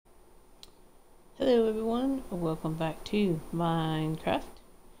Hello everyone, welcome back to Minecraft.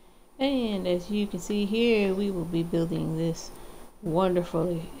 And as you can see here, we will be building this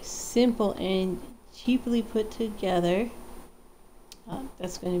wonderfully simple and cheaply put together.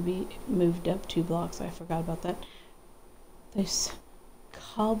 That's going to be moved up 2 blocks, I forgot about that. This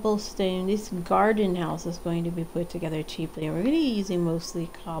cobblestone, this garden house is going to be put together cheaply. And we're going to be using mostly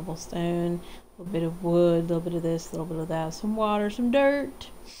cobblestone, a little bit of wood, a little bit of this, a little bit of that, some water, some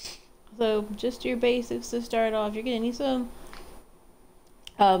dirt. So just your basics to start off. You're gonna need some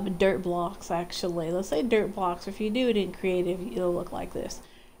dirt blocks actually. Let's say dirt blocks. If you do it in creative, it'll look like this.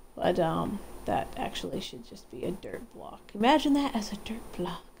 But that actually should just be a dirt block. Imagine that as a dirt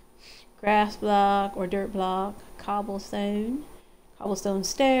block. Grass block or dirt block, cobblestone, cobblestone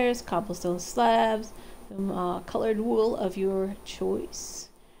stairs, cobblestone slabs, some colored wool of your choice.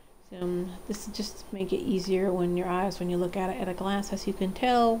 This will just make it easier when you look at it at a glance, as you can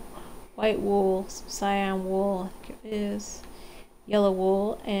tell. White wool, some cyan wool, I think it is, yellow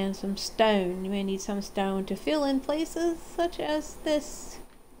wool, and some stone. You may need some stone to fill in places such as this.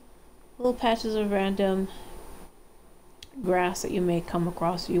 Little patches of random grass that you may come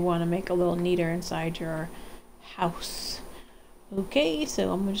across. You want to make a little neater inside your house. Okay,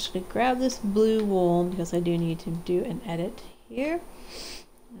 so I'm just going to grab this blue wool because I do need to do an edit here.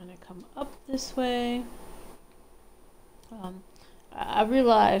 I'm going to come up this way. I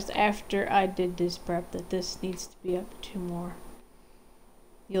realized after I did this prep that this needs to be up 2 more.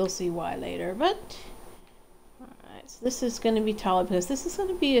 You'll see why later, but alright, so this is going to be taller because this is going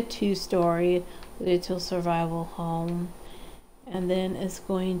to be a 2-story little survival home, and then it's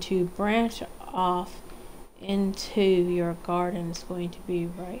going to branch off into your garden. It's going to be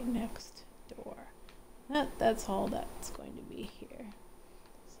right next door. That's all that's going to be here.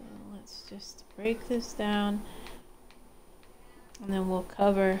 So let's just break this down. And then we'll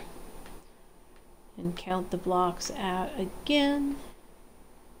cover and count the blocks out again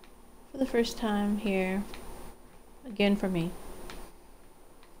for the first time here. Again for me.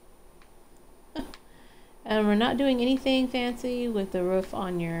 And we're not doing anything fancy with the roof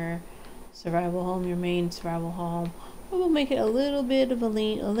on your survival home, your main survival home. We'll make it a little bit of a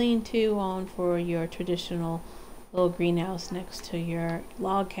lean-to on for your traditional little greenhouse next to your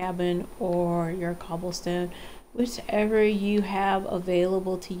log cabin or your cobblestone. Whichever you have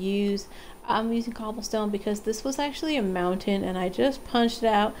available to use. I'm using cobblestone because this was actually a mountain and I just punched it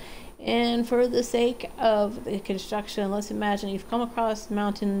out, and for the sake of the construction, let's imagine you've come across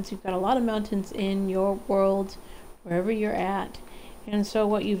mountains. You've got a lot of mountains in your world wherever you're at, and so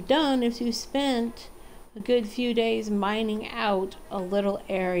what you've done is you spent a good few days mining out a little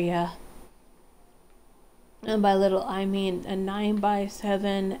area. And by little, I mean a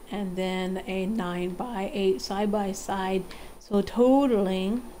 9x7 and then a 9x8 side by side. So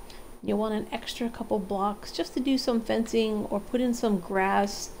totaling, you want an extra couple blocks just to do some fencing or put in some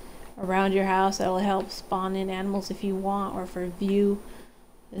grass around your house. That'll help spawn in animals if you want, or for view.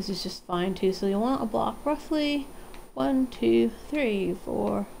 This is just fine too. So you want a block roughly 1, 2, 3,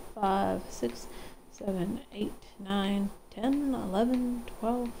 4, 5, 6, 7, 8, 9, 10, 11,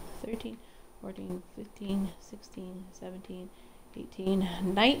 12, 13. 14, 15, 16, 17, 18,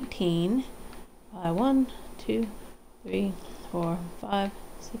 19 by 1, 2, 3, 4, 5,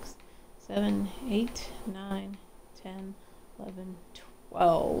 6, 7, 8, 9, 10, 11,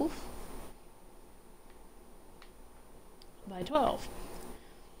 12 by 12.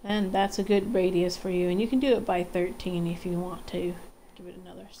 And that's a good radius for you, and you can do it by 13 if you want to give it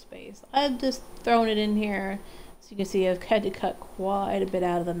another space. I've just thrown it in here. So you can see I've had to cut quite a bit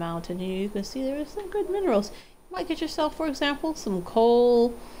out of the mountain, and you can see there are some good minerals. You might get yourself, for example, some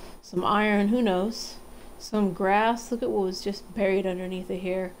coal, some iron, who knows, some grass. Look at what was just buried underneath it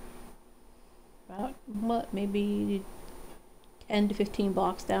here. About, what, maybe 10 to 15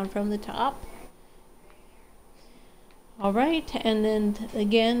 blocks down from the top. Alright, and then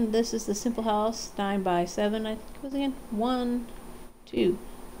again, this is the simple house, 9x7, I think it was again. 1, 2,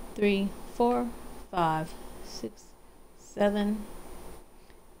 3, 4, 5, 6, 7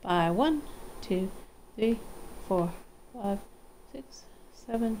 by 1, 2, 3, 4, 5, 6,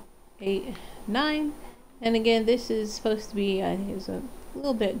 7, 8, 9. And again, this is supposed to be, I think it's a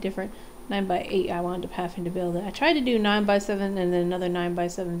little bit different. 9x8, I wound up having to build it. I tried to do 9x7 and then another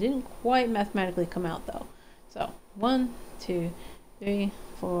 9x7. Didn't quite mathematically come out though. So 1, 2, 3,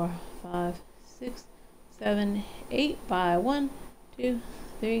 4, 5, 6, 7, 8 by 1, 2,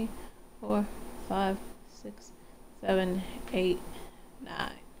 3, 4, 5, 6, 7, 8,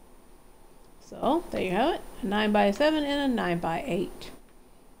 9. So there you have it, a 9x7 and a 9x8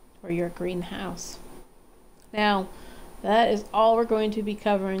 for your greenhouse. Now That is all we're going to be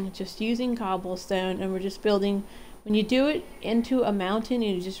covering, just using cobblestone, and we're just building. When you do it into a mountain,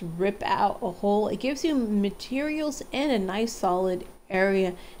 you just rip out a hole. It gives you materials and a nice solid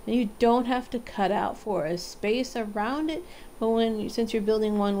area, and you don't have to cut out for a space around it. But since you're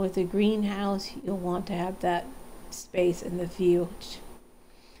building one with a greenhouse, you'll want to have that space in the view.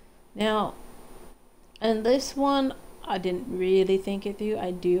 Now, and this one, I didn't really think it through.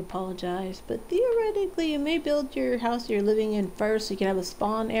 I do apologize, but theoretically, you may build your house you're living in first, so you can have a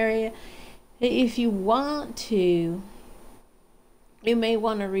spawn area. If you want to, you may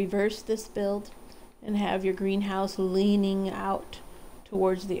want to reverse this build and have your greenhouse leaning out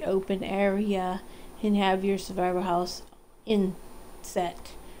towards the open area, and have your survival house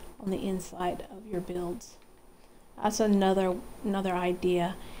set on the inside of your builds. That's another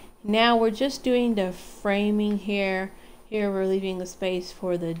idea. Now we're just doing the framing here. Here we're leaving the space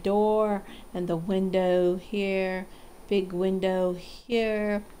for the door and the window here, big window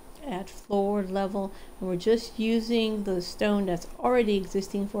here at floor level, and we're just using the stone that's already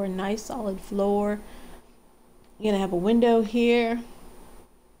existing for a nice solid floor. You're gonna have a window here.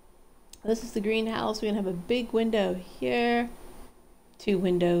 This is the greenhouse. We're gonna have a big window here, two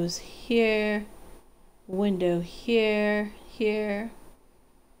windows here, window here,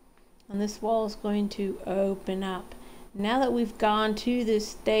 and this wall is going to open up. Now that we've gone to this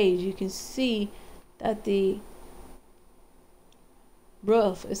stage, you can see that the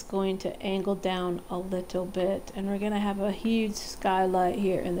roof is going to angle down a little bit, and we're going to have a huge skylight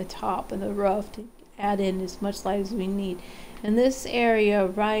here in the top of the roof to add in as much light as we need. In this area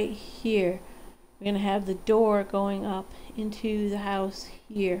right here, we're going to have the door going up into the house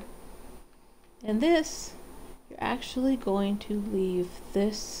here, and this, you're actually going to leave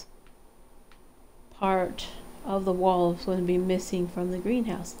this part of the wall is going to be missing from the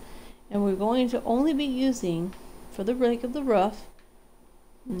greenhouse, and we're going to only be using, for the break of the roof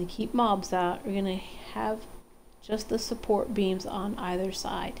and to keep mobs out, we're going to have just the support beams on either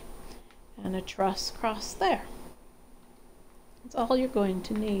side and a truss across there. That's all you're going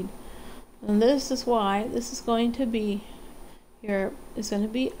to need. And this is why this is going to be here. It's going to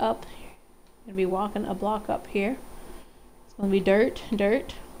be up. You're going to be walking a block up here. It's going to be dirt,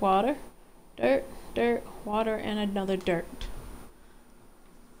 dirt, water, dirt, dirt, water, and another dirt.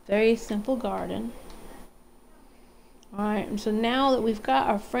 Very simple garden. Alright, and so now that we've got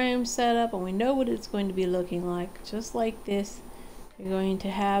our frame set up and we know what it's going to be looking like, just like this, you're going to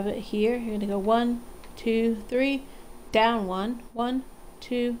have it here. You're going to go 1, 2, 3, down 1, 1,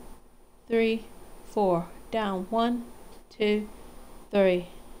 2, 3, 4, down 1, 2, 3.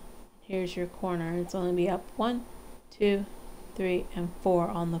 Here's your corner. It's only be up 1, 2, 3, and 4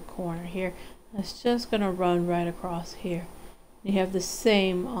 on the corner here. It's just going to run right across here. You have the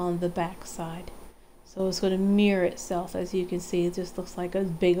same on the back side. So it's going to mirror itself. As you can see, it just looks like a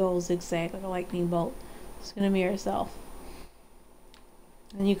big old zigzag, like a lightning bolt. It's going to mirror itself.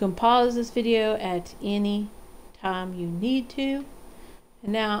 And you can pause this video at any time you need to.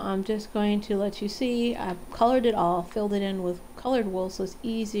 And now I'm just going to let you see, I've colored it all, filled it in with colored wool so it's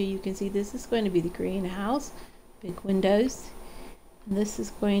easier. You can see this is going to be the greenhouse, big windows. And this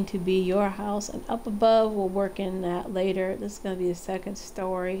is going to be your house. And up above, we'll work in that later. This is going to be the second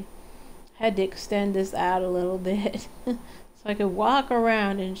story. Had to extend this out a little bit so I could walk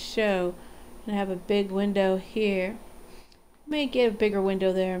around and show, and have a big window here. May get a bigger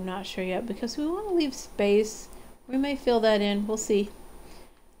window there, I'm not sure yet, because we want to leave space. We may fill that in, we'll see.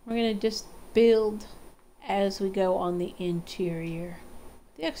 We're going to just build as we go on the interior.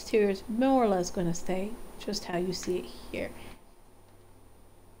 The exterior is more or less going to stay just how you see it here.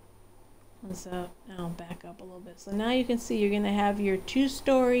 And so now I'll back up a little bit. So now you can see you're going to have your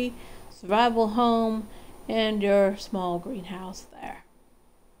 2-story survival home and your small greenhouse there.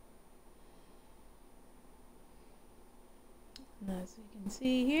 And as you can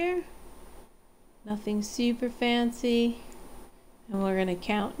see here, nothing super fancy. And we're going to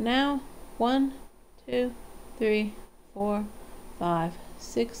count now. 1, 2, 3, 4, 5,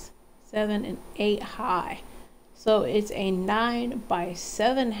 6, 7, and 8 high. So it's a 9 by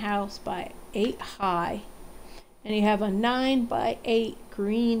 7 house by 8 high. And you have a 9 by 8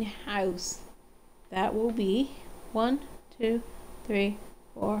 greenhouse. That will be 1, 2, 3,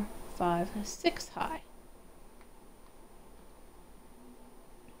 4, 5, 6 high.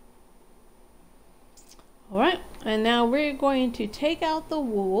 Alright, and now we're going to take out the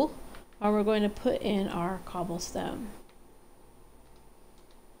wool, and we're going to put in our cobblestone.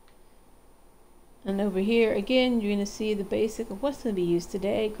 And over here again, you're going to see the basic of what's going to be used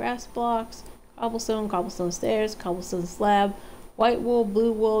today. Grass blocks, cobblestone, cobblestone stairs, cobblestone slab, white wool,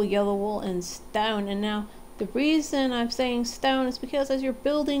 blue wool, yellow wool, and stone. And now The reason I'm saying stone is because as you're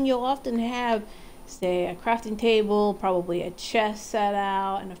building, you'll often have, say, a crafting table, probably a chest set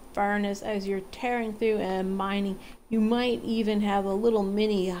out, and a furnace. As you're tearing through and mining, you might even have a little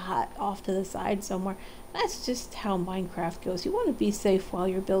mini hut off to the side somewhere. That's just how Minecraft goes. You want to be safe while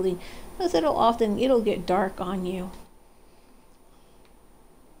you're building, because it'll get dark on you.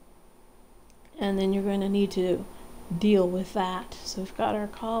 And then you're going to need to deal with that. So we've got our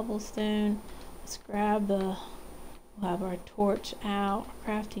cobblestone. Let's grab we'll have our torch out,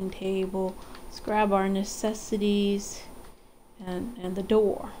 our crafting table. Let's grab our necessities and the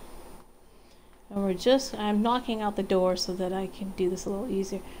door. And I'm knocking out the door so that I can do this a little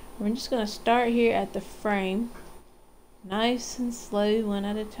easier. We're just going to start here at the frame. Nice and slow, one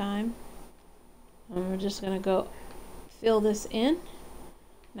at a time. And we're just going to go fill this in.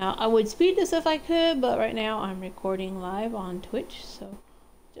 Now, I would speed this if I could, but right now I'm recording live on Twitch, so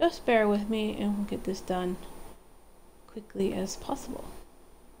just bear with me and we'll get this done quickly as possible.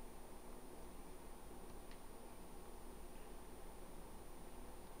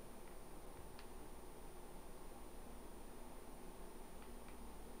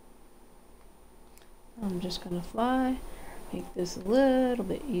 I'm just going to fly, make this a little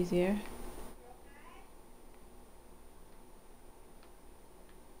bit easier.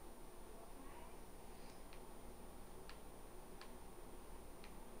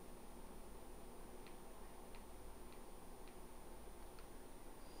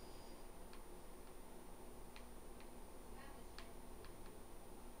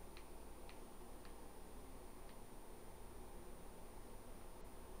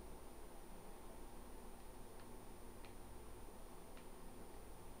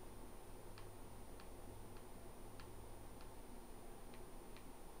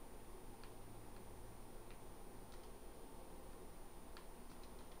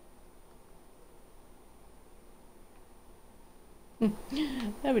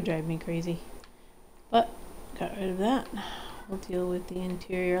 That would drive me crazy. But got rid of that. We'll deal with the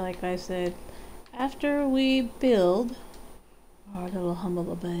interior, like I said, after we build our little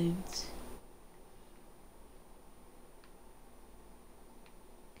humble abodes.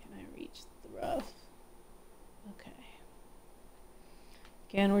 Can I reach the roof? Okay.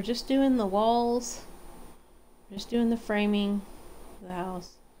 Again, we're just doing the walls. We're just doing the framing of the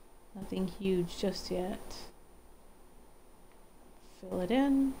house. Nothing huge just yet. Fill it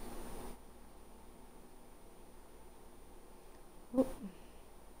in. Oh,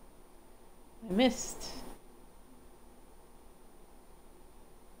 I missed.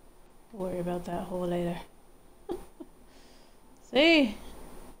 We'll worry about that hole later. See?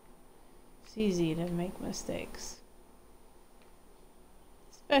 It's easy to make mistakes.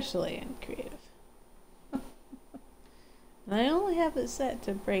 Especially in creative. And I only have it set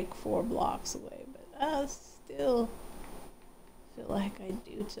to break 4 blocks away, but I still feel like I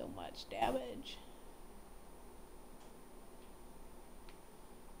do so much damage.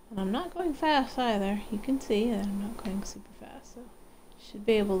 And I'm not going fast either. You can see that I'm not going super fast, so you should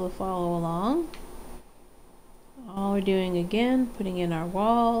be able to follow along. All we're doing again, putting in our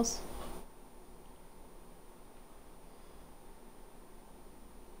walls.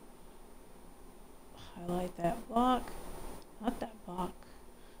 Highlight that block. Not that block.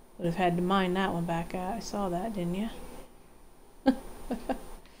 Would have had to mine that one back out. I saw that, didn't you?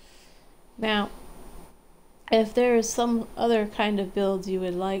 Now, if there is some other kind of builds you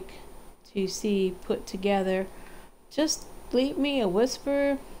would like to see put together, just leave me a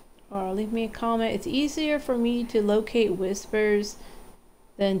whisper or leave me a comment. It's easier for me to locate whispers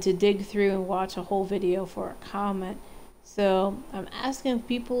than to dig through and watch a whole video for a comment. So I'm asking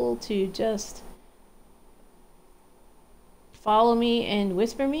people to just follow me and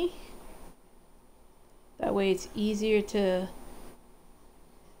whisper me. That way it's easier to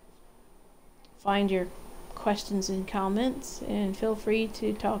find your questions and comments, and feel free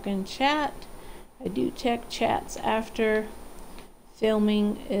to talk in chat. I do check chats after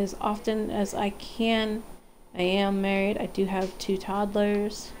filming as often as I can. I am married. I do have 2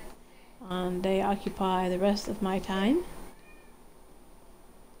 toddlers. They occupy the rest of my time.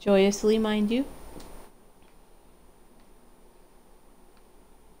 Joyously, mind you.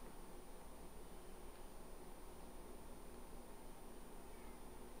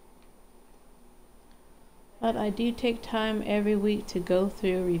 But I do take time every week to go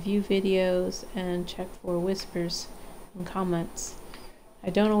through review videos and check for whispers and comments.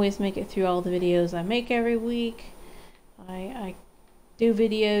 I don't always make it through all the videos I make every week. I do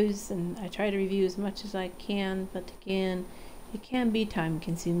videos and I try to review as much as I can, but again, it can be time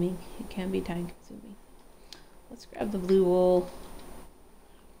consuming. Let's grab the blue wool.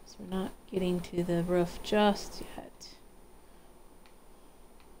 because we're not getting to the roof just yet.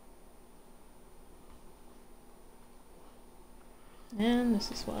 And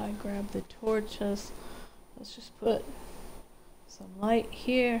this is why I grabbed the torches. Let's just put some light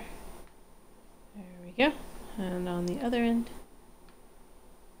here. There we go. And on the other end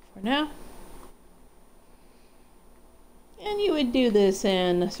for now. And you would do this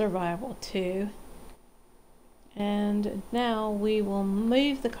in survival too. And now we will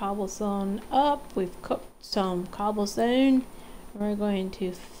move the cobblestone up. We've cooked some cobblestone. We're going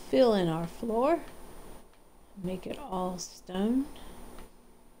to fill in our floor. Make it all stone.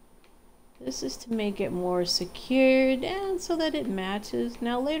 This is to make it more secured and so that it matches.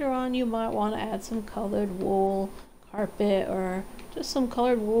 Now later on you might want to add some colored wool carpet or just some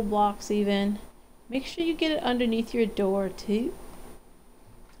colored wool blocks even. Make sure you get it underneath your door too.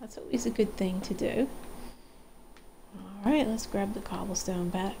 That's always a good thing to do. Alright, let's grab the cobblestone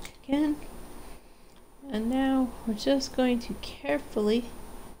back again. And now we're just going to carefully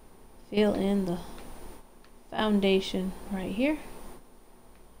fill in the foundation right here.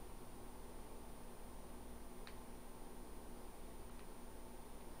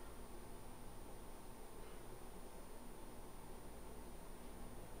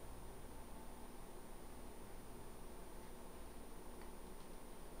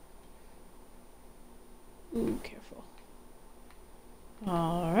 Ooh, careful.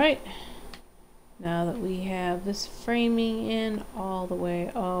 Alright. Now that we have this framing in all the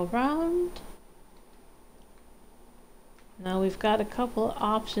way around, now we've got a couple of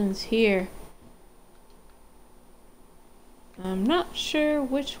options here. I'm not sure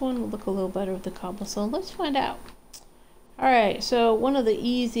which one will look a little better with the cobblestone. Let's find out. Alright, so one of the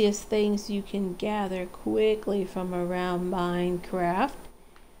easiest things you can gather quickly from around Minecraft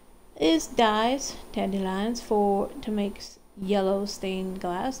is dyes, dandelions to make yellow stained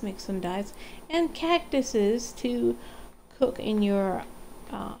glass, make some dyes, and cactuses to cook in your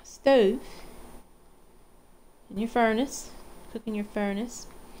stove, in your furnace, cook in your furnace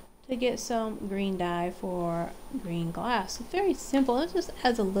to get some green dye for green glass. So very simple, it just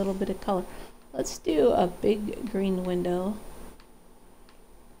adds a little bit of color. Let's do a big green window,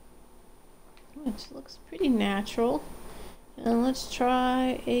 which looks pretty natural. And let's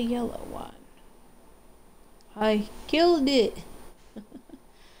try a yellow one. I killed it!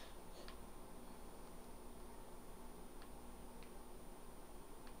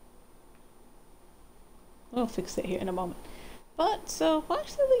 We'll fix it here in a moment. But, so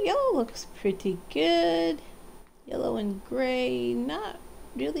actually the yellow looks pretty good. Yellow and gray, not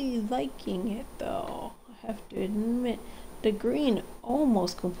really liking it though. I have to admit, the green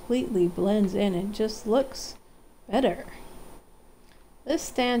almost completely blends in and just looks better. This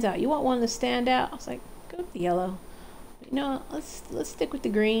stands out. You want one to stand out? I was like, go with the yellow. But you know, let's stick with the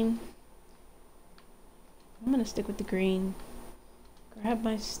green. I'm gonna stick with the green. Grab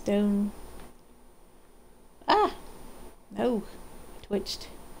my stone. Ah! No, I twitched.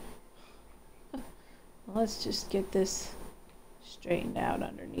 Let's just get this straightened out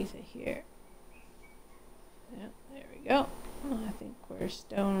underneath it here. Yep, there we go. I think we're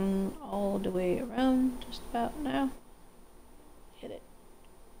stone all the way around just about now. Hit it.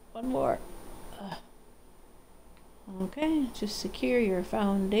 One more. Okay, just secure your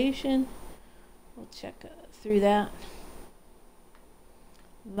foundation. We'll check through that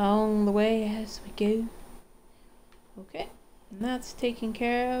along the way as we go. Okay, and that's taken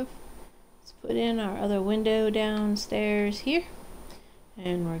care of. Let's put in our other window downstairs here.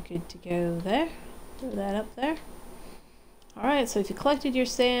 And we're good to go there. Throw that up there. Alright, so if you collected your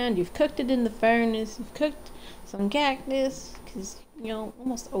sand, you've cooked it in the furnace, you've cooked some cactus, because you know,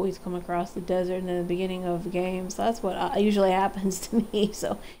 almost always come across the desert in the beginning of the game, so that's what usually happens to me.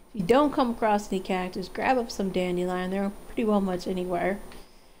 So if you don't come across any cactus, grab up some dandelion, they're pretty well much anywhere,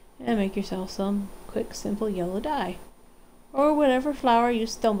 and make yourself some quick, simple yellow dye. Or whatever flower you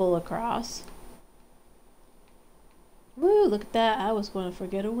stumble across. Woo, look at that, I was going to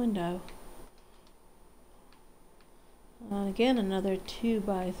forget a window. Again, another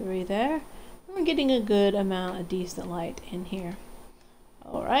 2x3 there. We're getting a good amount of decent light in here.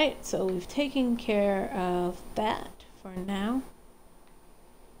 Alright, so we've taken care of that for now.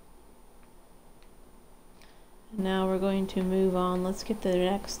 Now we're going to move on. Let's get the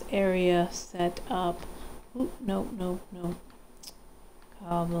next area set up. Oop, no.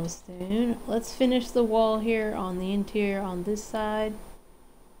 Cobblestone. Let's finish the wall here on the interior on this side.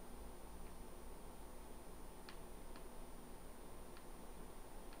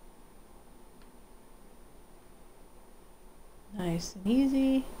 Nice and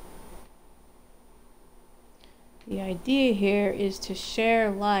easy. The idea here is to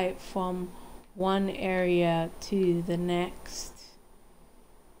share light from one area to the next.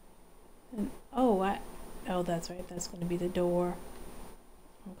 And oh, that's right. That's going to be the door.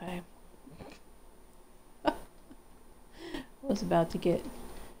 Okay. I was about to get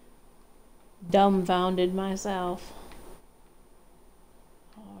dumbfounded myself.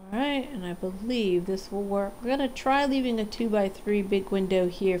 Alright, and I believe this will work. We're going to try leaving a 2x3 big window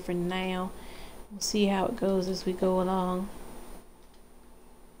here for now. We'll see how it goes as we go along.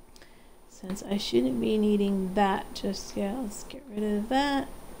 Since I shouldn't be needing that just yet, let's get rid of that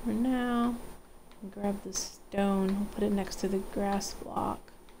for now. And grab the stone. We'll put it next to the grass block.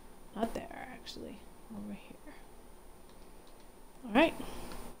 Not there, actually. Over here. Alright.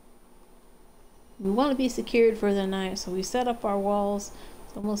 We want to be secured for the night, so we set up our walls.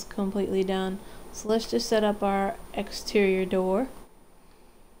 It's almost completely done. So let's just set up our exterior door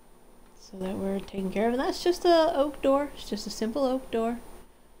so that we're taken care of. And that's just a oak door. It's just a simple oak door.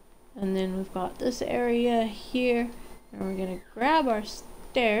 And then we've got this area here, and we're going to grab our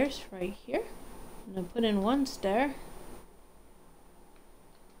stairs right here. I'm going to put in one stair.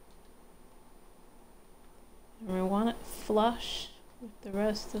 And we want it flush with the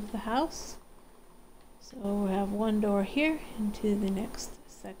rest of the house. So we have one door here into the next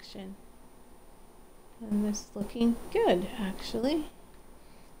section. And this is looking good, actually.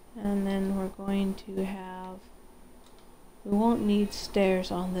 And then we're going to have, we won't need stairs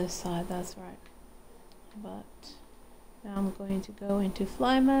on this side, that's right. But now I'm going to go into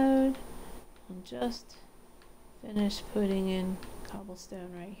fly mode and just finish putting in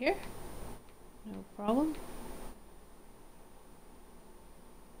cobblestone right here. No problem.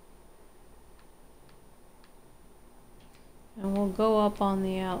 And we'll go up on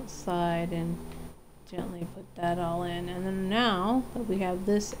the outside and gently put that all in. And then now that we have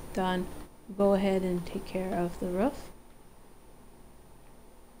this done, we'll go ahead and take care of the roof.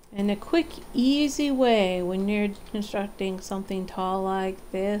 And a quick, easy way when you're constructing something tall like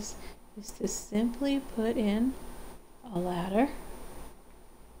this is to simply put in a ladder.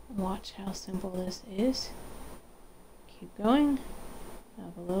 Watch how simple this is. Keep going.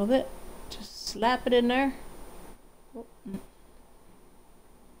 Up a little bit. Just slap it in there. Oh.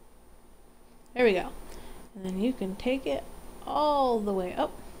 There we go. And then you can take it all the way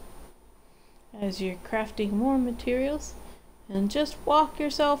up as you're crafting more materials and just walk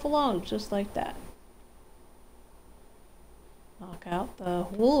yourself along just like that. Knock out the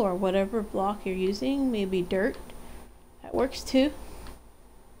wool or whatever block you're using, maybe dirt. That works too.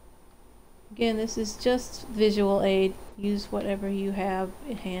 Again, this is just visual aid. Use whatever you have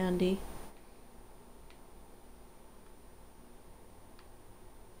handy.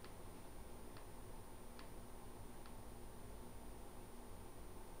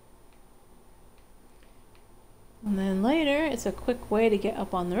 And then later, it's a quick way to get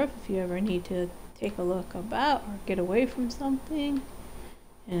up on the roof if you ever need to take a look about or get away from something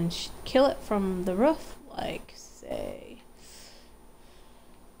and kill it from the roof, like, say,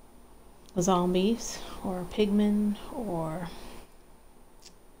 zombies or pigmen or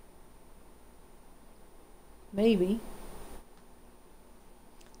maybe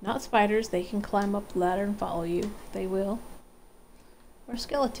not spiders. They can climb up the ladder and follow you. They will. Or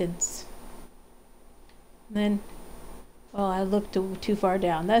skeletons. And then, well, I looked too far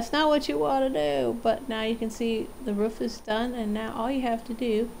down. That's not what you want to do. But now you can see the roof is done, and now all you have to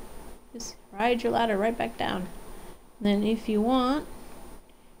do is ride your ladder right back down. And then if you want,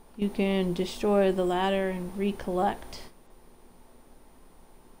 you can destroy the ladder and recollect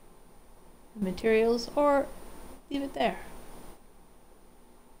the materials, or leave it there.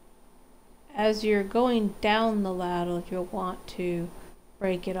 As you're going down the ladder, you'll want to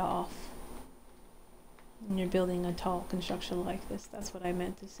break it off. When you're building a tall construction like this, that's what I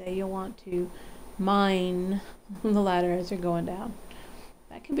meant to say. You'll want to mine the ladder as you're going down.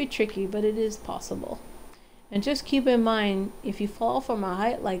 That can be tricky, but it is possible. And just keep in mind, if you fall from a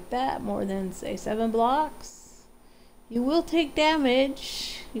height like that, more than, say, 7 blocks, you will take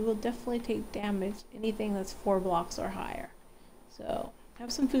damage. You will definitely take damage, anything that's 4 blocks or higher. So,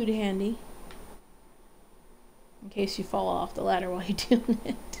 have some food handy, in case you fall off the ladder while you're doing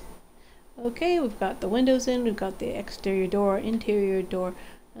it. Okay, we've got the windows in, we've got the exterior door, interior door,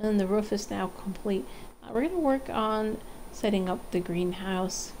 and the roof is now complete. We're going to work on setting up the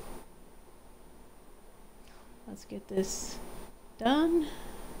greenhouse. Let's get this done.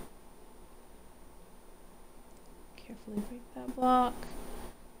 Carefully break that block.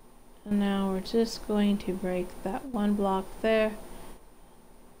 And now we're just going to break that one block there.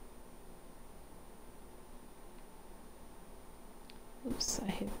 Oops, I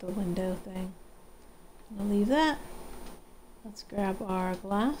hit the window thing. I'll leave that. Let's grab our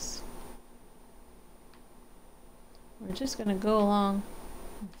glass. We're just going to go along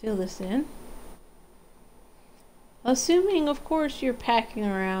and fill this in. Assuming, of course, you're packing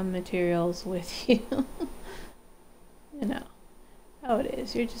around materials with you. You know how it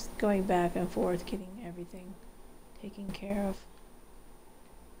is. You're just going back and forth, getting everything taken care of.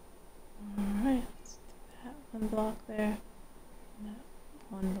 Alright, let's do that one block there, and that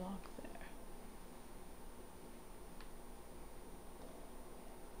one block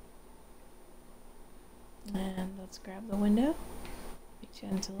there. And let's grab the window. Be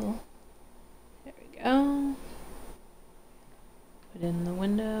gentle. There we go. Put in the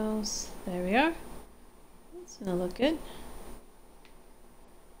windows. There we are. It's gonna look good.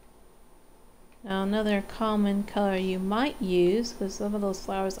 Now another common color you might use, because some of those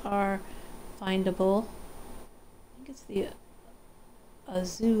flowers are findable. I think it's the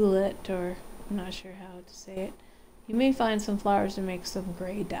azulette, or I'm not sure how to say it. You may find some flowers to make some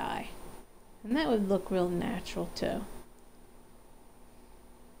gray dye. And that would look real natural too.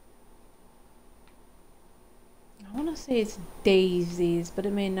 I want to say it's daisies, but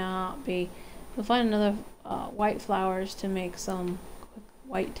it may not be. You'll find another white flowers to make some quick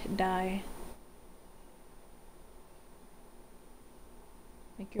white dye.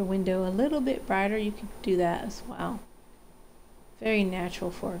 Make your window a little bit brighter. You can do that as well. Very natural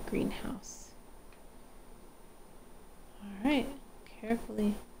for a greenhouse. Alright,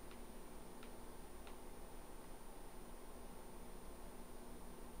 carefully.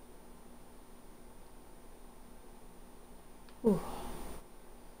 Ooh.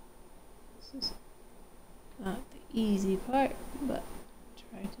 This is not the easy part, but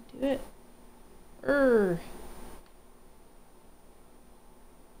try to do it.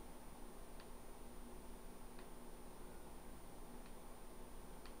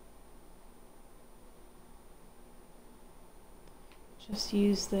 Just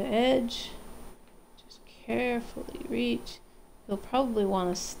use the edge. Just carefully reach. You'll probably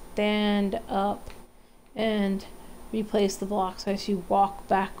want to stand up and replace the blocks as you walk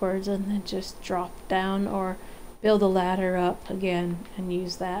backwards, and then just drop down, or build a ladder up again and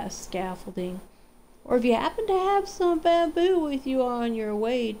use that as scaffolding. Or if you happen to have some bamboo with you on your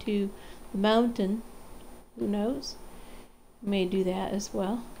way to the mountain, who knows, you may do that as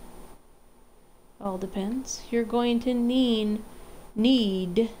well. All depends. You're going to need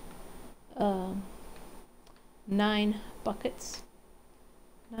 9 buckets,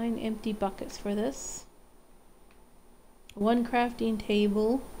 9 empty buckets for this. 1 crafting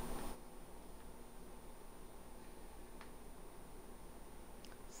table,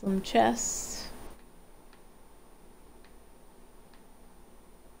 some chests,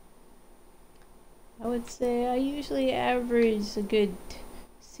 I would say I usually average a good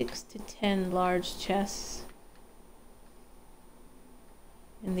 6 to 10 large chests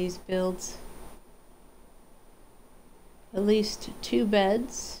in these builds. At least 2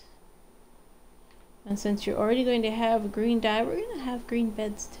 beds. And since you're already going to have green dye, we're going to have green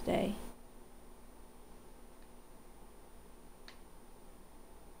beds today.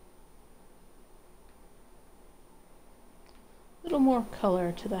 A little more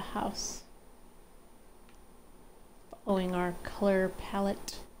color to the house. Following our color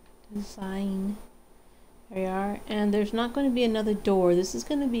palette design. There we are. And there's not going to be another door. This is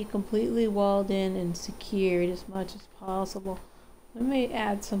going to be completely walled in and secured as much as possible. We may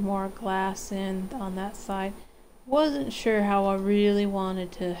add some more glass in on that side. Wasn't sure how I really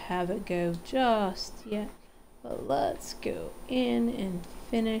wanted to have it go just yet. But let's go in and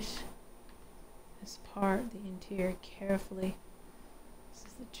finish this part, the interior, carefully. This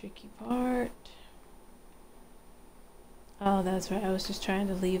is the tricky part. Oh, that's right. I was just trying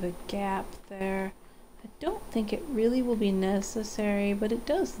to leave a gap there. I don't think it really will be necessary, but it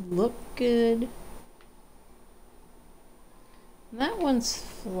does look good. That one's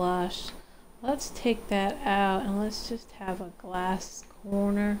flush. Let's take that out and let's just have a glass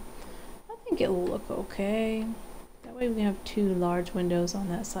corner. I think it will look okay. That way we can have 2 large windows on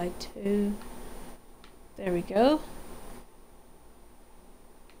that side too. There we go.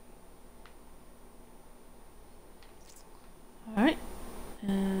 Alright,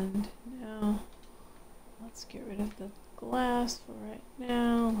 and now let's get rid of the glass for right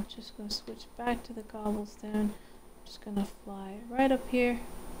now. We're just going to switch back to the cobblestone. Just gonna fly right up here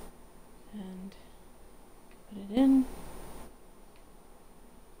and put it in.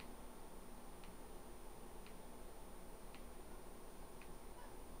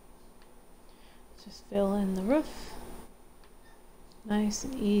 Just fill in the roof. Nice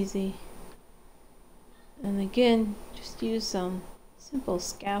and easy. And again, just use some simple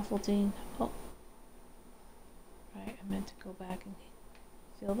scaffolding. Oh, meant to go back and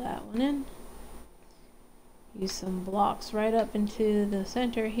fill that one in. Use some blocks right up into the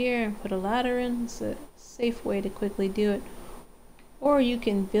center here and put a ladder in. It's a safe way to quickly do it. Or you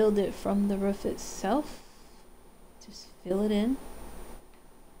can build it from the roof itself. Just fill it in.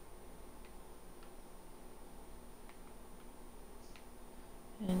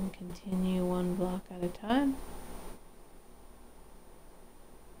 And continue one block at a time.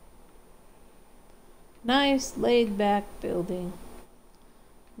 Nice laid back building.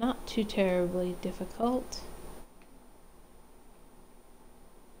 Not too terribly difficult.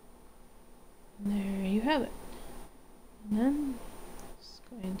 And there you have it. And then just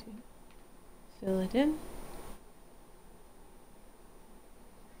going to fill it in.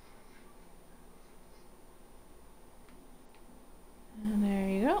 And there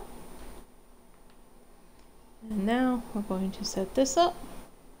you go. And now we're going to set this up.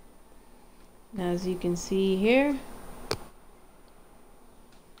 And as you can see here,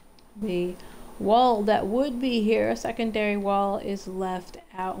 the wall that would be here, a secondary wall, is left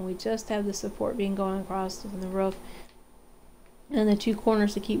out, and we just have the support beam going across from the roof and the two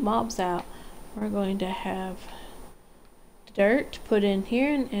corners to keep mobs out. We're going to have dirt put in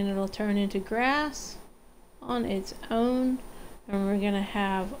here, and it'll turn into grass on its own, and we're going to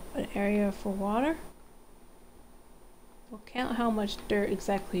have an area for water. We'll count how much dirt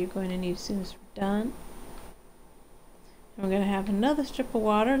exactly you're going to need as soon as we're done. And we're going to have another strip of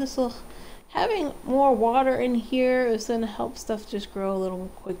water. Having more water in here is going to help stuff just grow a little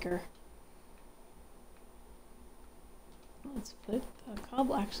quicker. Let's put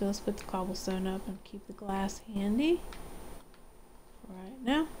let's put the cobblestone up and keep the glass handy for right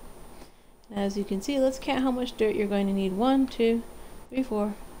now. And as you can see, let's count how much dirt you're going to need. 1, 2, 3,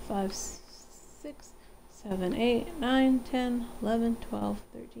 4, 5, 6, 7, 8, 9, 10, 11, 12,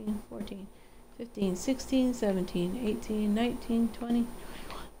 13, 14, 15, 16, 17, 18, 19, 20,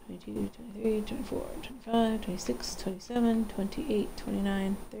 22, 23, 24, 25, 26, 27, 28,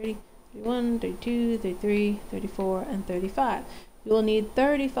 29, 30, 31, 32, 33, 34, and 35. You will need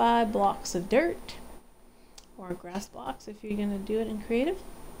 35 blocks of dirt, or grass blocks if you're going to do it in creative.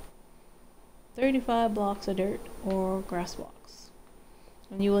 35 blocks of dirt or grass blocks.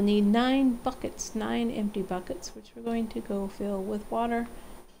 And you will need 9 buckets, 9 empty buckets, which we're going to go fill with water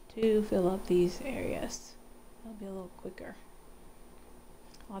to fill up these areas. That'll be a little quicker.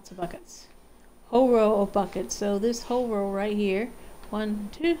 Lots of buckets. Whole row of buckets. So this whole row right here, 1,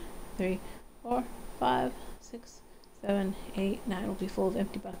 2, 3, 4, 5, 6, 7, 8, 9 will be full of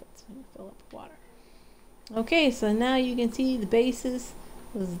empty buckets and fill up with water. Okay, so now you can see the basis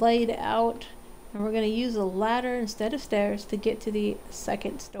was laid out, and we're going to use a ladder instead of stairs to get to the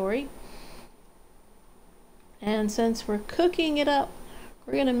second story. And since we're cooking it up,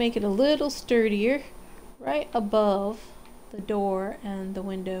 we're going to make it a little sturdier right above the door and the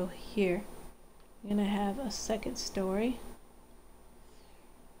window here. We're going to have a second story.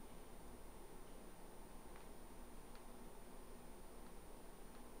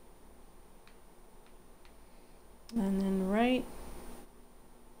 And then right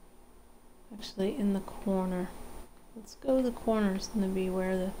actually in the corner. Let's go to the corner. It's going to be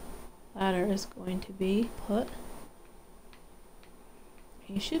where the ladder is going to be put.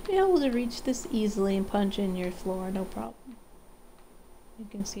 You should be able to reach this easily and punch in your floor, no problem. You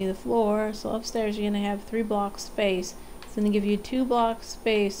can see the floor. So upstairs you're going to have 3 blocks space. It's going to give you 2 blocks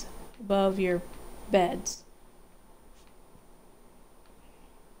space above your beds.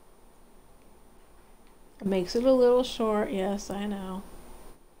 It makes it a little short, yes, I know.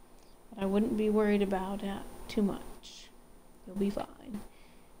 But I wouldn't be worried about it too much. You'll be fine.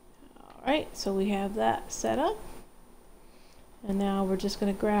 Alright, so we have that set up. And now we're just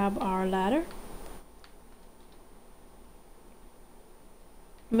going to grab our ladder.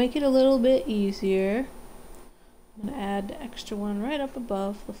 Make it a little bit easier. I'm going to add the extra one right up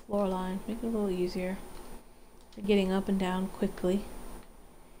above the floor line. Make it a little easier for getting up and down quickly.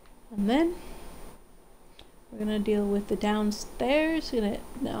 And then we're going to deal with the downstairs.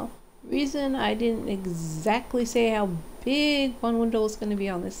 Now, reason I didn't exactly say how big one window is going to be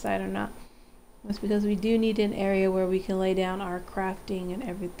on this side or not was because we do need an area where we can lay down our crafting and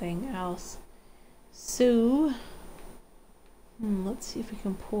everything else. So, let's see if we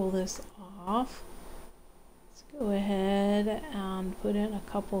can pull this off. Let's go ahead and put in a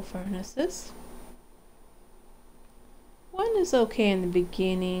couple furnaces. One is okay in the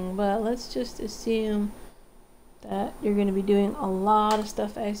beginning, but let's just assume that you're going to be doing a lot of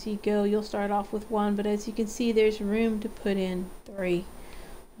stuff as you go. You'll start off with 1, but as you can see, there's room to put in 3.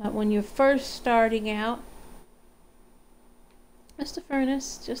 When you're first starting out, just a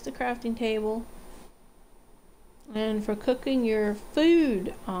furnace, just a crafting table, And for cooking your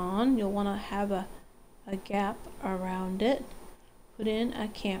food on, you'll want to have a gap around it. Put in a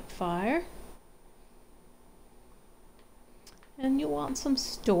campfire. And you want some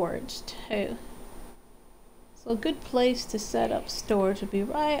storage too. So a good place to set up storage would be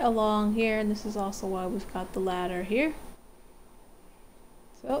right along here, and this is also why we've got the ladder here.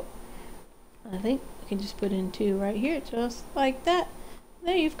 So I think we can just put in 2 right here, just like that.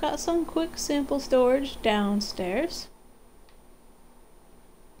 There you've got some quick, simple storage downstairs.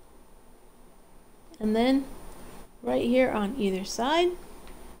 And then right here on either side,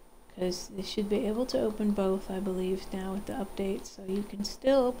 because they should be able to open both, I believe, now with the update, so you can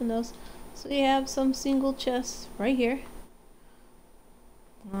still open those. So you have some single chests right here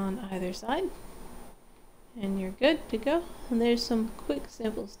on either side, and you're good to go. And there's some quick,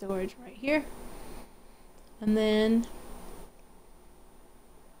 simple storage right here. And then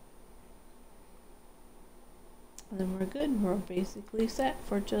we're good. We're basically set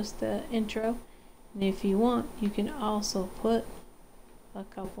for just the intro. And if you want, you can also put a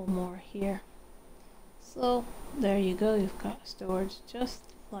couple more here. So there you go. You've got storage just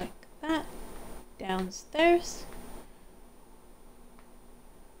like that downstairs.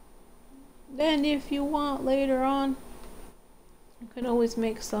 Then if you want later on, you can always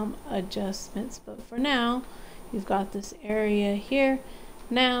make some adjustments, but for now you've got this area here.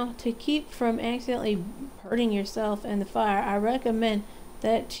 Now, to keep from accidentally hurting yourself in the fire, I recommend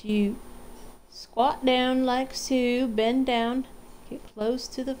that you squat down like so, bend down, get close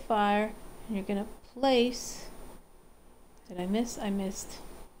to the fire, and you're gonna place, did I miss? I missed.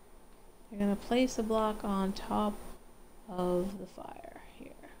 You're going to place a block on top of the fire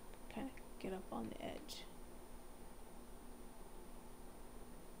here. Kind of get up on the edge.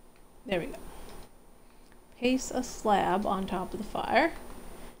 There we go. Place a slab on top of the fire,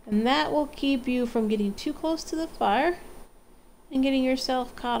 and that will keep you from getting too close to the fire and getting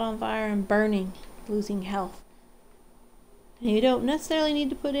yourself caught on fire and burning, losing health. And you don't necessarily need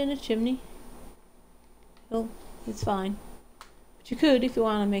to put in a chimney. It's fine. But you could if you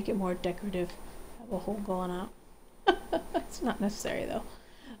want to make it more decorative. Have a hole going out. It's not necessary though.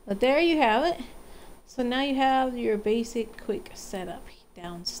 But there you have it. So now you have your basic quick setup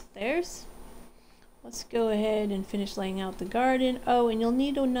downstairs. Let's go ahead and finish laying out the garden. Oh, and you'll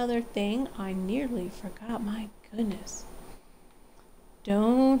need another thing. I nearly forgot. My goodness.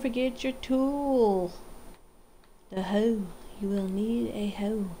 Don't forget your tool. The hoe. You will need a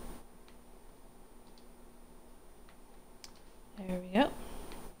hoe. There we go.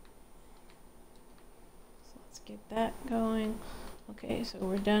 So let's get that going. Okay, so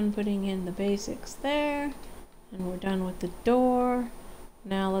we're done putting in the basics there. And we're done with the door.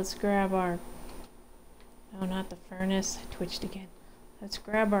 Now let's grab our... No, not the furnace. I twitched again. Let's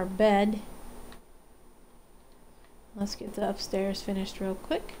grab our bed. Let's get the upstairs finished real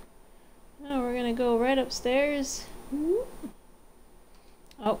quick. Now we're going to go right upstairs.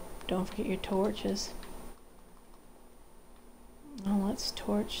 Oh, don't forget your torches. Now let's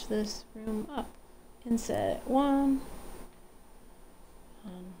torch this room up and set 1.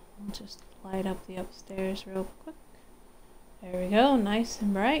 We'll just light up the upstairs real quick. There we go, nice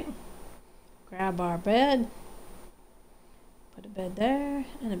and bright. Grab our bed. Put a bed there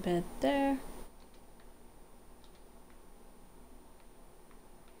and a bed there.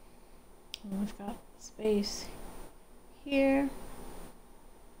 And we've got space here.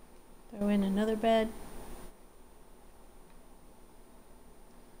 Throw in another bed.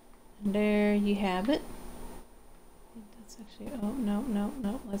 And there you have it. I think that's actually, oh,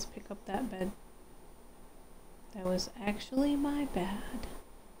 no. Let's pick up that bed. That was actually my bad.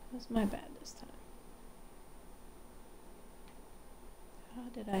 That was my bad this time. How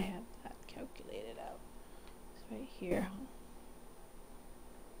did I have that calculated out? It's right here, huh?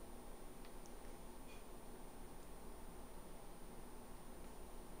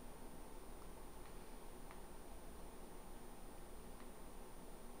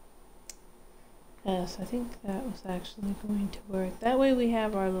 Yes, I think that was actually going to work. That way we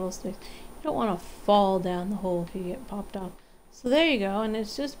have our little sticks. You don't want to fall down the hole if you get popped off. So there you go, and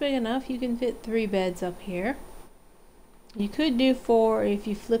it's just big enough. You can fit 3 beds up here. You could do 4 if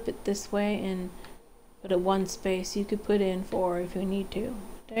you flip it this way and put it 1 space. You could put in 4 if you need to.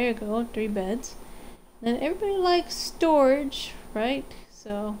 There you go, 3 beds. Then everybody likes storage, right?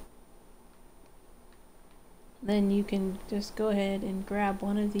 So then you can just go ahead and grab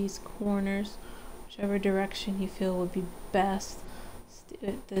one of these corners, whichever direction you feel would be best. Let's do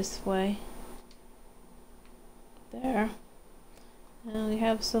it this way. There. And we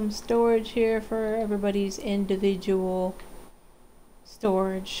have some storage here for everybody's individual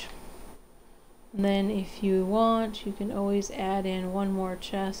storage. And then if you want, you can always add in one more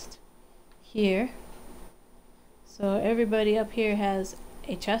chest here. So everybody up here has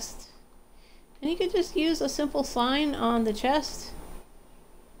a chest. And you could just use a simple sign on the chest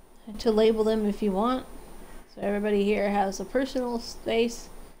to label them if you want. So everybody here has a personal space.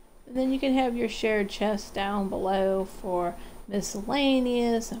 And then you can have your shared chest down below for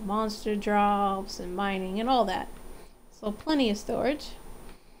miscellaneous and monster drops and mining and all that. So plenty of storage.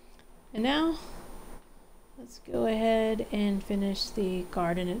 And now let's go ahead and finish the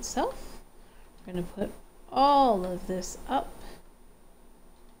garden itself. We're going to put all of this up.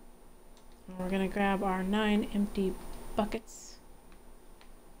 And we're going to grab our 9 empty buckets.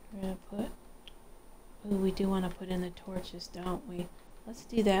 We're going to put, ooh, we do want to put in the torches, don't we? Let's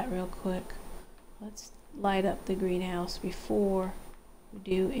do that real quick. Let's light up the greenhouse before we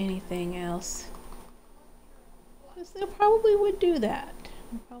do anything else. Because they probably would do that.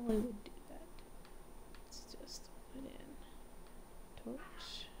 They probably would do that. Let's just put in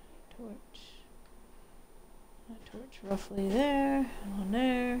torch, torch, a torch roughly there, and one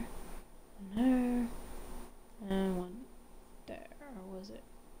there, and there, and one there. Or was it?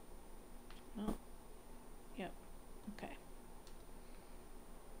 No. Yep. Okay.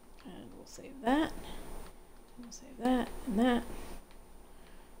 And we'll save that. We'll save that and that.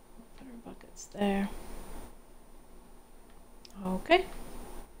 We'll put our buckets there. Okay.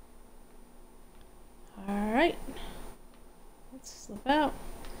 Alright. Let's slip out.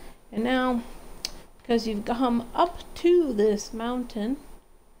 And now, because you've come up to this mountain,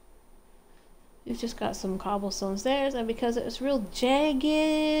 you've just got some cobblestone stairs, and because it's real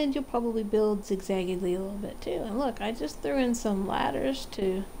jagged, you'll probably build zigzaggedly a little bit too. And look, I just threw in some ladders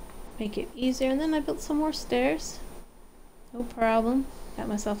to make it easier, and then I built some more stairs. No problem. Got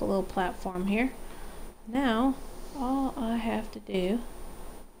myself a little platform here. Now, all I have to do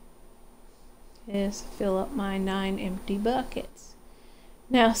is fill up my 9 empty buckets.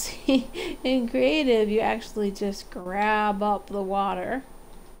 Now see, in creative, you actually just grab up the water,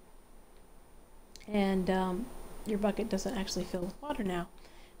 and your bucket doesn't actually fill with water now.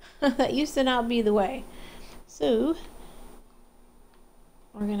 That used to not be the way. So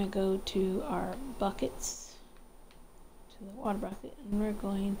we're gonna go to our buckets, to the water bucket, and we're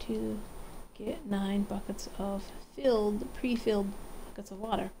going to get 9 buckets of pre-filled buckets of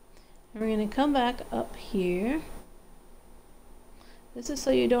water. And we're gonna come back up here. This is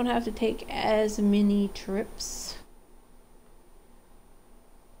so you don't have to take as many trips.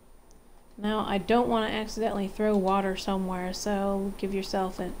 Now, I don't want to accidentally throw water somewhere, so give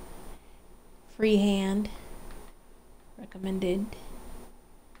yourself a free hand. Recommended.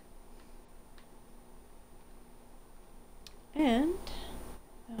 And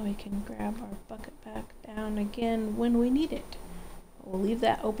now we can grab our bucket back down again when we need it. We'll leave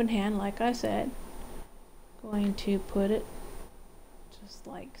that open hand like I said. Going to put it just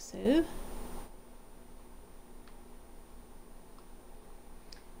like so.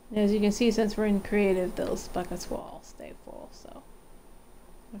 And as you can see, since we're in creative, those buckets will all stay full. So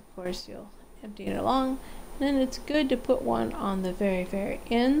of course you'll empty it along. And then it's good to put one on the very, very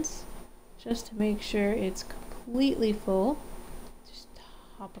ends, just to make sure it's completely full. Just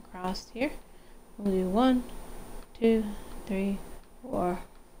hop across here. We'll do 1, 2, 3, 4,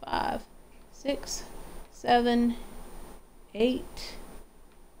 5, 6, 7, 8,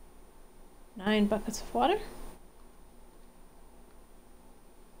 9 buckets of water.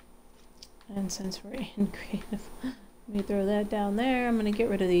 And since we're in creative, let me throw that down there. I'm going to get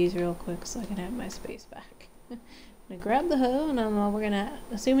rid of these real quick so I can have my space back. I'm going to grab the hoe, and we're going to,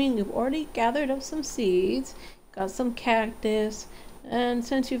 assuming you've already gathered up some seeds, got some cactus, and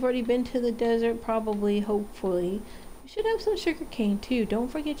since you've already been to the desert, probably, hopefully, you should have some sugar cane too. Don't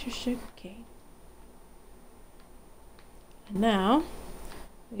forget your sugar cane. And now,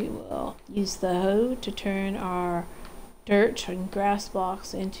 we will use the hoe to turn our dirt and grass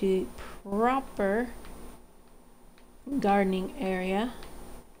blocks into proper gardening area.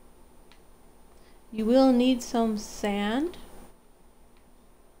 You will need some sand.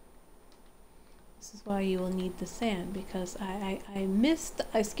 This is why you will need the sand, because I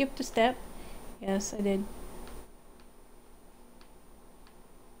skipped a step. Yes, I did.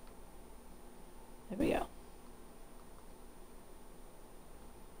 There we go.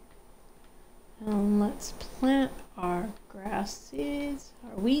 And let's plant our grass seeds,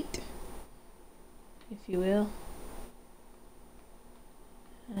 our wheat, if you will.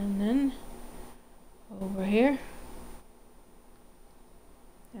 And then over here.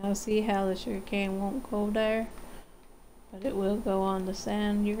 Now see how the sugar cane won't go there, but it will go on the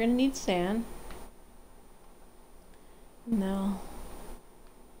sand. You're going to need sand. Now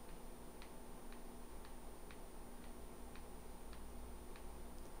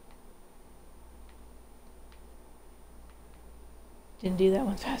Didn't do that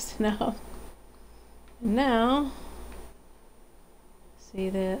one fast enough. Now, see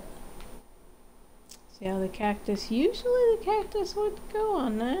how the cactus, usually the cactus would go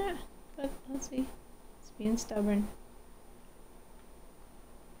on that, but let's see, it's being stubborn.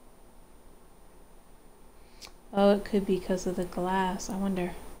 Oh, it could be because of the glass, I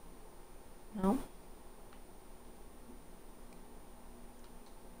wonder. No.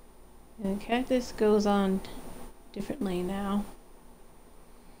 The cactus goes on differently now.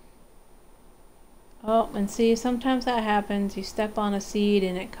 Oh, and see, sometimes that happens. You step on a seed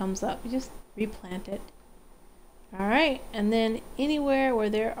and it comes up. You just replant it. Alright, and then anywhere where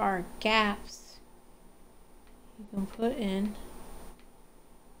there are gaps, you can put in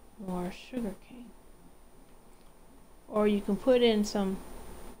more sugar cane. Or you can put in some,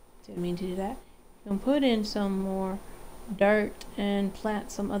 didn't mean to do that, you can put in some more dirt and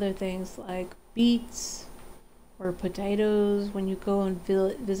plant some other things like beets or potatoes when you go and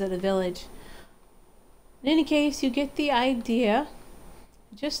visit a village. In any case, you get the idea.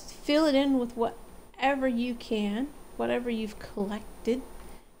 Just fill it in with whatever you can, whatever you've collected,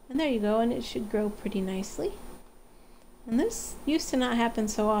 and there you go, and it should grow pretty nicely. And this used to not happen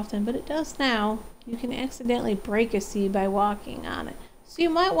so often, but it does now. You can accidentally break a seed by walking on it. So you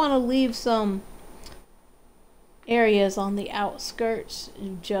might want to leave some areas on the outskirts,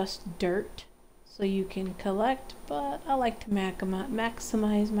 just dirt, so you can collect, but I like to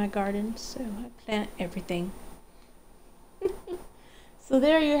maximize my garden, so I plant everything. So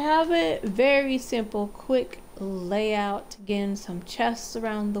there you have it. Very simple, quick layout. Again, some chests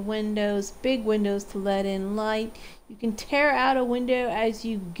around the windows, big windows to let in light. You can tear out a window as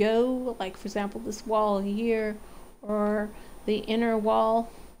you go, like for example this wall here or the inner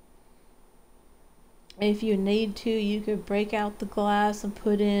wall. If you need to, you could break out the glass and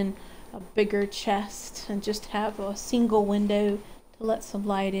put in a bigger chest and just have a single window to let some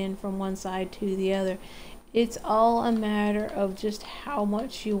light in from one side to the other. It's all a matter of just how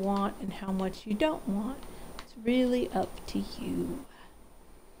much you want and how much you don't want. It's really up to you.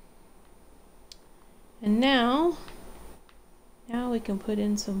 And now we can put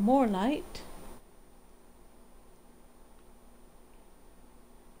in some more light.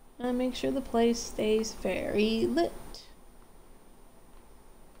 And make sure the place stays very lit.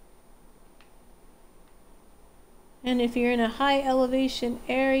 And if you're in a high elevation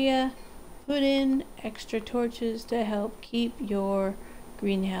area, put in extra torches to help keep your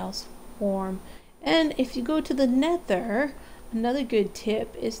greenhouse warm. And if you go to the nether, another good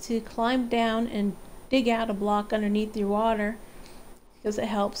tip is to climb down and dig out a block underneath your water, because it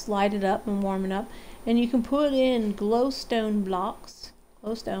helps light it up and warm it up. And you can put in glowstone blocks,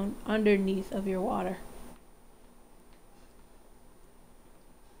 glowstone, underneath of your water.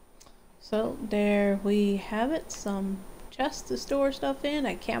 So there we have it, some chests to store stuff in,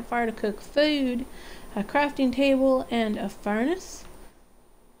 a campfire to cook food, a crafting table, and a furnace.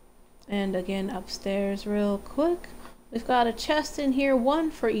 And again, upstairs real quick, we've got a chest in here,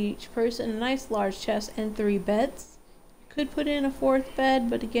 one for each person, a nice large chest, and 3 beds. You could put in a 4th bed,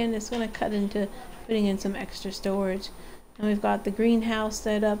 but again, it's going to cut into putting in some extra storage. And we've got the greenhouse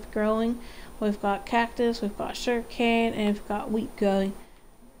set up growing, we've got cactus, we've got sugarcane, and we've got wheat going.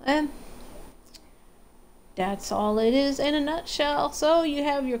 And that's all it is in a nutshell. So you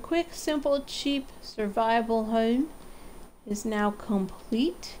have your quick, simple, cheap survival home is now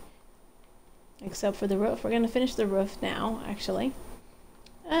complete. Except for the roof. We're going to finish the roof now, actually.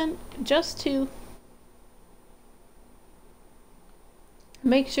 And just to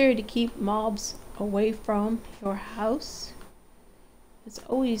make sure to keep mobs away from your house, it's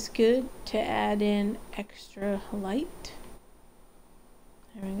always good to add in extra light.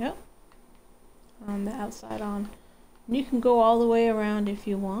 There we go. On the outside on. And you can go all the way around if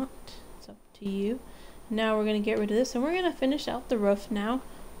you want. It's up to you. Now we're going to get rid of this and we're going to finish out the roof now.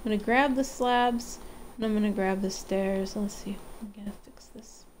 I'm going to grab the slabs and I'm going to grab the stairs. Let's see. I'm going to fix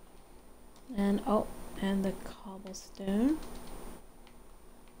this. And oh, and the cobblestone.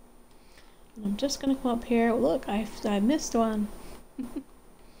 And I'm just going to come up here. Look, I missed one.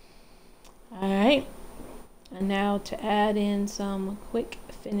 Alright. And now to add in some quick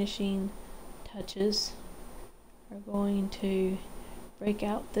finishing touches, we're going to break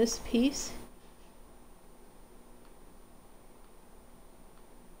out this piece.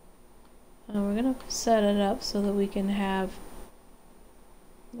 And we're going to set it up so that we can have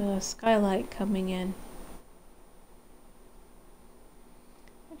the skylight coming in.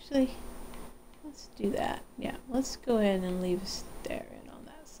 Actually, let's do that. Yeah, let's go ahead and leave a stair in on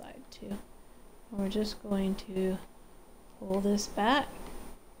that side too. And we're just going to pull this back.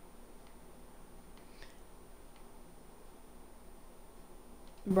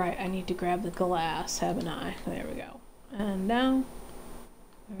 Right, I need to grab the glass, haven't I? There we go. And now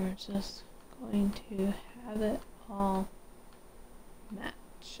we're just going to have it all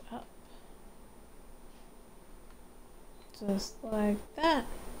match up. Just like that.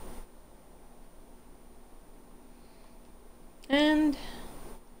 And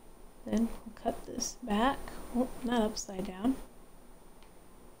then we'll cut this back. Oh, not upside down.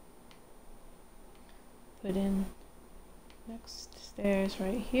 Put in next stairs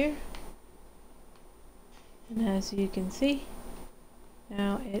right here. And as you can see,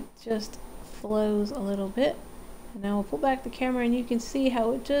 now it just flows a little bit. And now we'll pull back the camera and you can see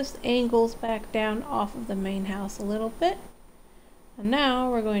how it just angles back down off of the main house a little bit. And now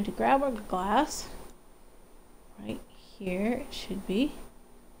we're going to grab our glass. Right here it should be.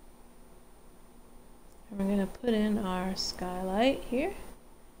 And we're going to put in our skylight here.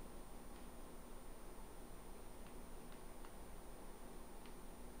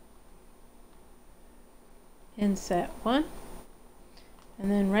 Inset one.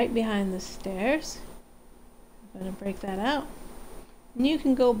 And then right behind the stairs, I'm going to break that out. And you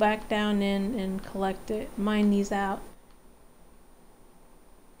can go back down in and collect it, mine these out.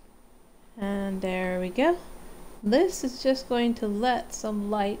 And there we go. This is just going to let some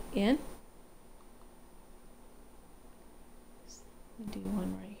light in. Do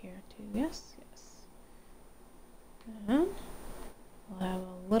one right here too. Yes, yes. And we'll have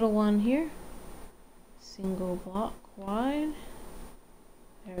a little one here, single block wide.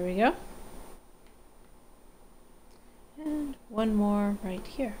 There we go. And one more right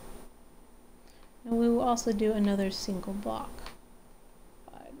here. And we will also do another single block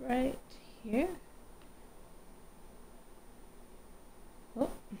wide right here.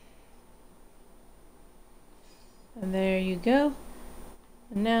 Oh. And there you go.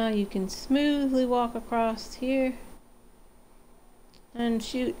 And now you can smoothly walk across here and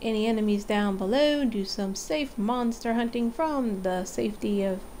shoot any enemies down below. Do some safe monster hunting from the safety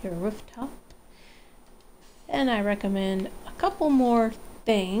of your rooftop. And I recommend a couple more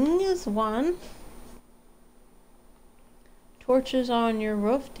things. One, torches on your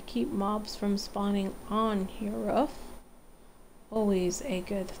roof to keep mobs from spawning on your roof. Always a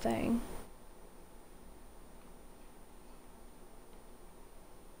good thing.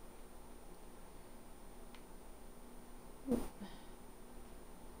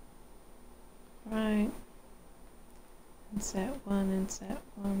 Right. Inset one, inset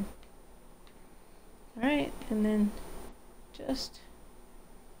one. Alright, and then just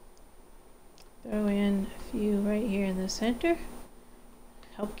throw in a few right here in the center.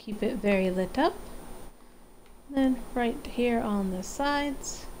 Help keep it very lit up. And then right here on the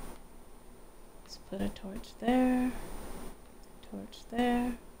sides, let's put a torch there, torch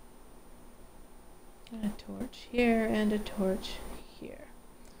there, and a torch here, and a torch here.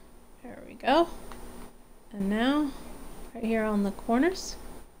 There we go. And now, right here on the corners.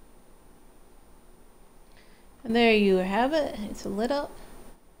 And there you have it. It's lit up.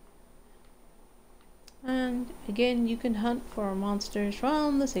 And again, you can hunt for monsters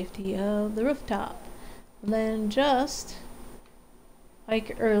from the safety of the rooftop. And then just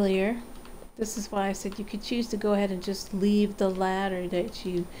like earlier, this is why I said you could choose to go ahead and just leave the ladder that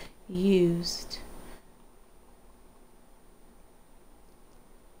you used.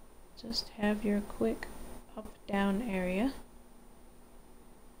 Just have your quick up-down area.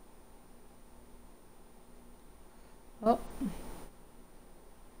 Oh.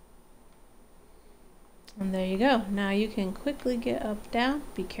 And there you go. Now you can quickly get up, down.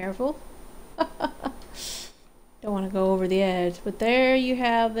 Be careful. Don't want to go over the edge. But there you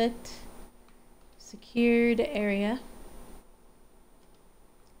have it. Secured area.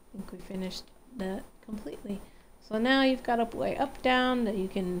 I think we finished that completely. So now you've got a way up, down that you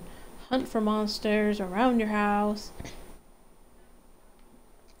can hunt for monsters around your house.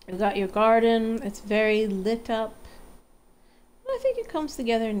 You've got your garden. It's very lit up. I think it comes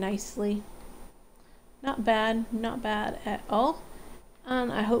together nicely. Not bad at all.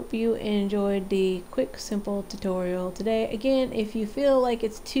 And I hope you enjoyed the quick, simple tutorial today. Again, if you feel like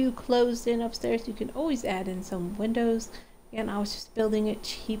it's too closed in upstairs, you can always add in some windows. Again, I was just building it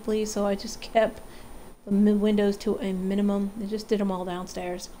cheaply, so I just kept the windows to a minimum. I just did them all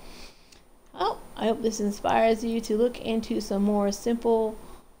downstairs. Well, I hope this inspires you to look into some more simple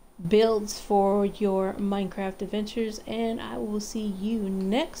builds for your Minecraft adventures, and I will see you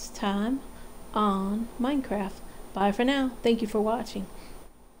next time on Minecraft. Bye for now. Thank you for watching.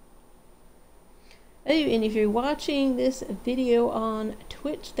 Oh, and if you're watching this video on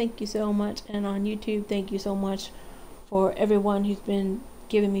Twitch, thank you so much, and on YouTube, thank you so much for everyone who's been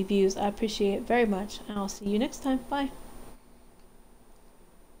giving me views. I appreciate it very much, and I'll see you next time. Bye.